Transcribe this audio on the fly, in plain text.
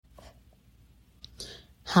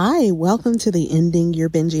Hi, welcome to the Ending Your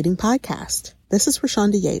Binge Eating podcast. This is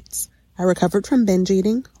Rashonda Yates. I recovered from binge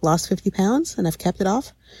eating, lost 50 pounds, and I've kept it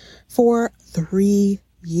off for 3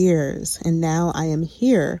 years. And now I am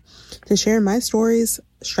here to share my stories,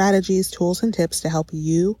 strategies, tools, and tips to help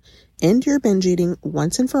you end your binge eating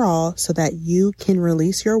once and for all so that you can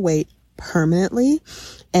release your weight permanently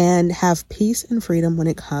and have peace and freedom when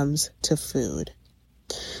it comes to food.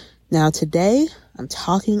 Now today, I'm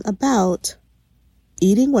talking about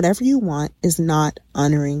eating whatever you want is not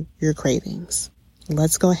honoring your cravings.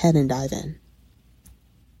 Let's go ahead and dive in.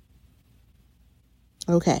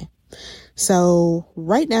 Okay, so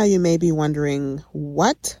right now you may be wondering,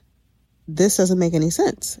 what? This doesn't make any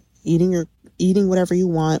sense. Eating whatever you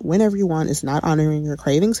want, whenever you want, is not honoring your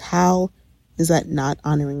cravings. How is that not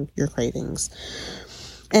honoring your cravings?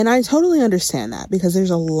 And I totally understand that because there's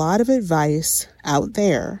a lot of advice out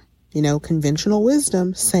there, conventional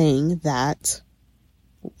wisdom saying that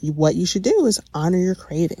what you should do is honor your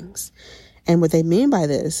cravings. And what they mean by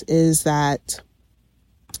this is that,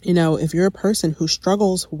 if you're a person who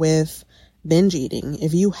struggles with binge eating,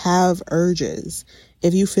 if you have urges,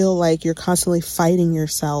 if you feel like you're constantly fighting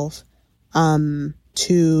yourself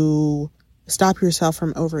to stop yourself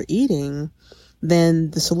from overeating,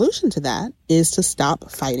 then the solution to that is to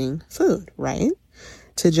stop fighting food, right?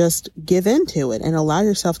 To just give into it and allow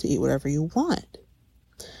yourself to eat whatever you want.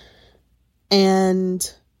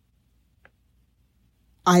 And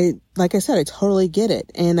like I said, I totally get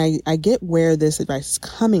it. And I get where this advice is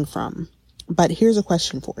coming from. But here's a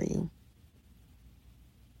question for you.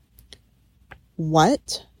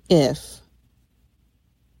 What if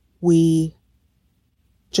we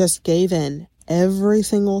just gave in every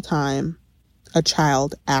single time a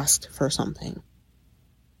child asked for something?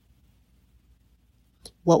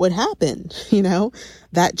 What would happen?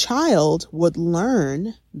 That child would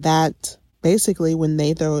learn that basically when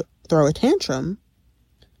they throw a tantrum,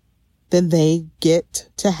 then they get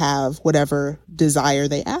to have whatever desire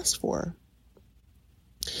they asked for.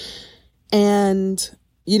 And,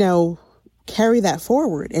 carry that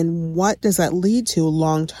forward. And what does that lead to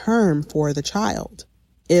long term for the child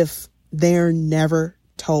if they're never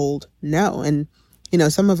told no? And,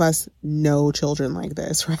 some of us know children like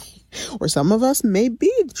this, right? Or some of us may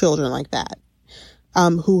be children like that,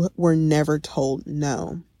 who were never told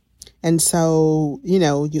no. And so,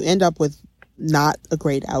 you end up with not a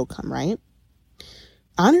great outcome, right?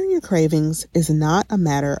 Honoring your cravings is not a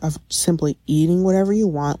matter of simply eating whatever you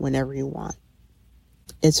want whenever you want.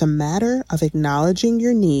 It's a matter of acknowledging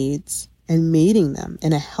your needs and meeting them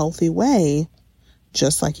in a healthy way,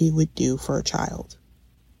 just like you would do for a child.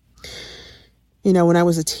 When I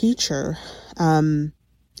was a teacher,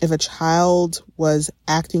 if a child was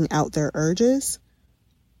acting out their urges,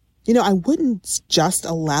 I wouldn't just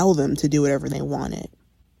allow them to do whatever they wanted.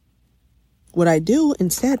 What I do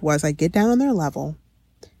instead was I get down on their level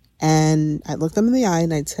and I look them in the eye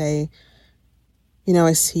and I'd say,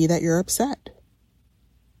 I see that you're upset.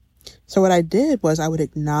 So what I did was I would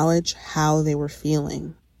acknowledge how they were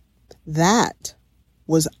feeling. That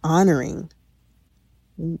was honoring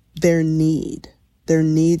their need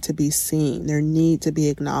to be seen, their need to be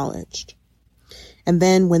acknowledged. And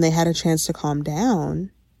then when they had a chance to calm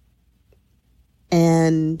down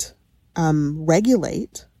and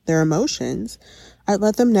regulate their emotions, I'd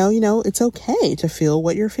let them know, it's okay to feel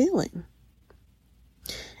what you're feeling.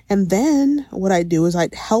 And then what I'd do is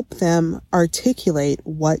I'd help them articulate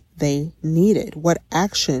what they needed, what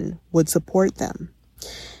action would support them.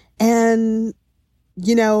 And,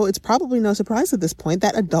 it's probably no surprise at this point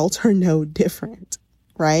that adults are no different,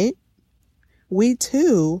 right? We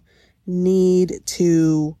too need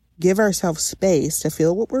to give ourselves space to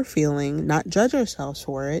feel what we're feeling, not judge ourselves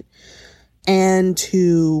for it, and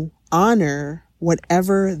to honor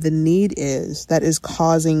whatever the need is that is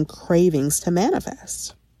causing cravings to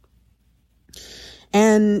manifest.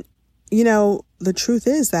 And, the truth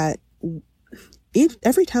is that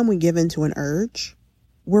every time we give into an urge,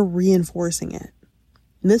 we're reinforcing it.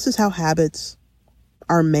 And this is how habits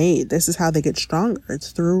are made. This is how they get stronger.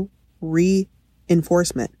 It's through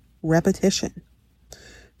reinforcement, repetition.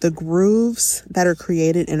 The grooves that are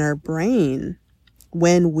created in our brain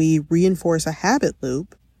when we reinforce a habit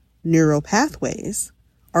loop, neural pathways,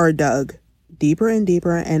 are dug deeper and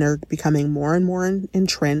deeper and are becoming more and more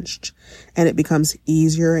entrenched, and it becomes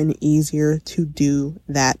easier and easier to do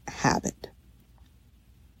that habit.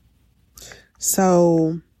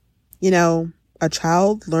 So, a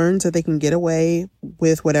child learns that they can get away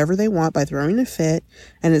with whatever they want by throwing a fit,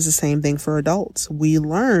 and it's the same thing for adults. We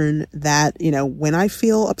learn that, when I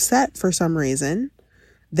feel upset for some reason,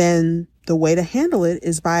 then the way to handle it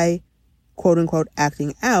is by quote unquote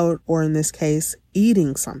acting out, or in this case,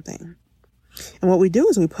 eating something. And what we do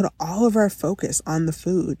is we put all of our focus on the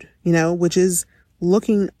food, which is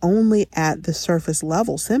looking only at the surface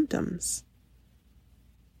level symptoms.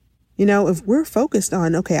 If we're focused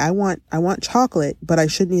on, okay, I want chocolate, but I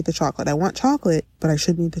shouldn't eat the chocolate. I want chocolate, but I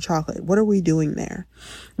shouldn't eat the chocolate. What are we doing there?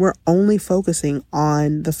 We're only focusing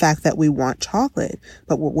on the fact that we want chocolate.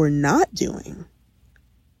 But what we're not doing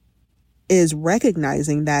is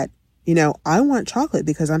recognizing that, I want chocolate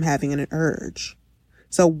because I'm having an urge.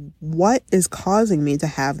 So what is causing me to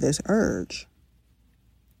have this urge?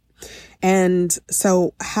 And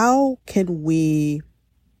so how can we,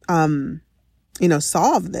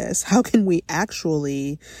 solve this? How can we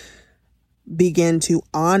actually begin to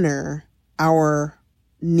honor our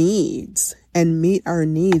needs and meet our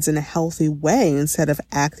needs in a healthy way instead of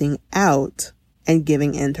acting out and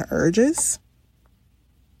giving in to urges?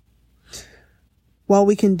 Well,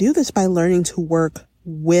 we can do this by learning to work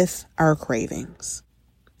with our cravings.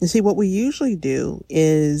 You see, what we usually do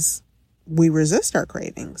is we resist our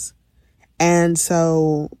cravings. And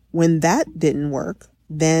so when that didn't work,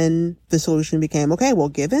 then the solution became, okay, we'll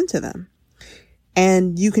give in to them.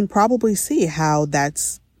 And you can probably see how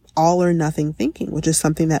that's all or nothing thinking, which is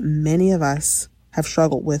something that many of us have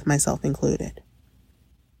struggled with, myself included.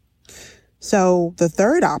 So the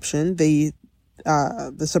third option, the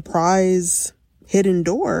surprise hidden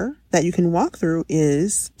door that you can walk through,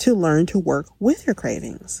 is to learn to work with your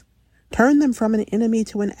cravings. Turn them from an enemy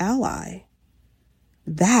to an ally.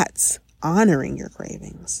 That's honoring your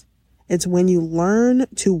cravings. It's when you learn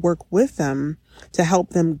to work with them to help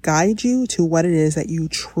them guide you to what it is that you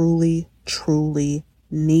truly, truly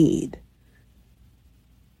need.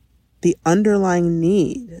 The underlying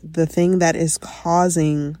need, the thing that is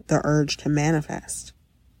causing the urge to manifest.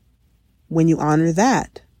 When you honor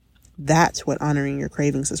that, that's what honoring your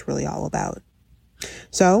cravings is really all about.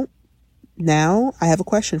 So now I have a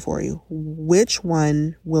question for you. Which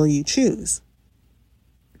one will you choose?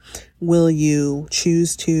 Will you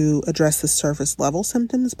choose to address the surface level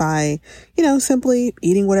symptoms by, simply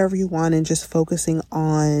eating whatever you want and just focusing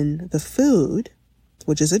on the food,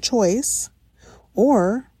 which is a choice?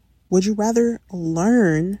 Or would you rather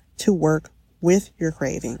learn to work with your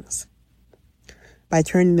cravings by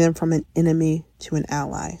turning them from an enemy to an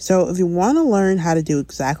ally? So if you want to learn how to do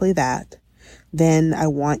exactly that, then I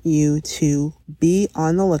want you to be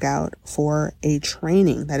on the lookout for a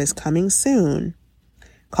training that is coming soon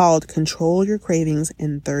called Control Your Cravings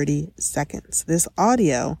in 30 Seconds. This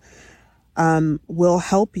audio will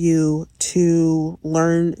help you to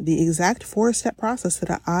learn the exact 4-step process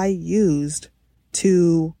that I used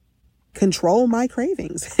to control my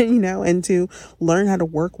cravings, and to learn how to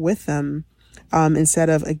work with them instead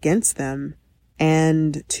of against them,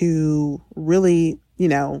 and to really,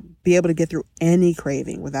 be able to get through any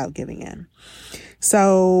craving without giving in.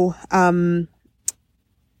 So,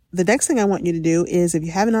 the next thing I want you to do is, if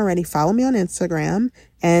you haven't already, follow me on Instagram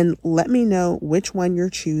and let me know which one you're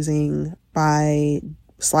choosing by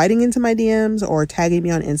sliding into my DMs or tagging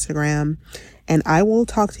me on Instagram. And I will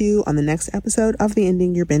talk to you on the next episode of the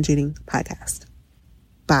Ending Your Binge Eating podcast.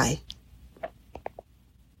 Bye.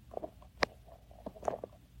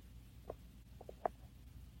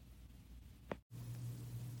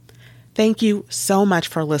 Thank you so much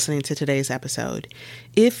for listening to today's episode.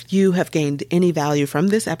 If you have gained any value from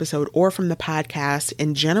this episode or from the podcast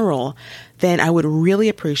in general, then I would really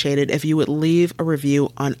appreciate it if you would leave a review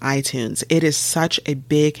on iTunes. It is such a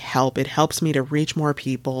big help. It helps me to reach more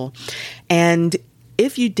people. And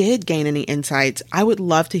if you did gain any insights, I would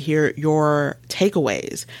love to hear your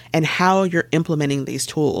takeaways and how you're implementing these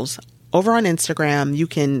tools. Over on Instagram, you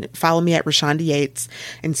can follow me at Rashonda Yates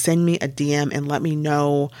and send me a DM and let me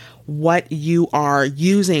know what you are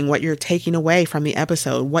using, what you're taking away from the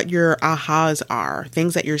episode, what your ahas are,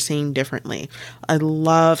 things that you're seeing differently. I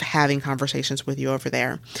love having conversations with you over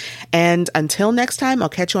there. And until next time, I'll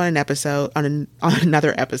catch you on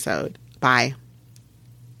another episode. Bye.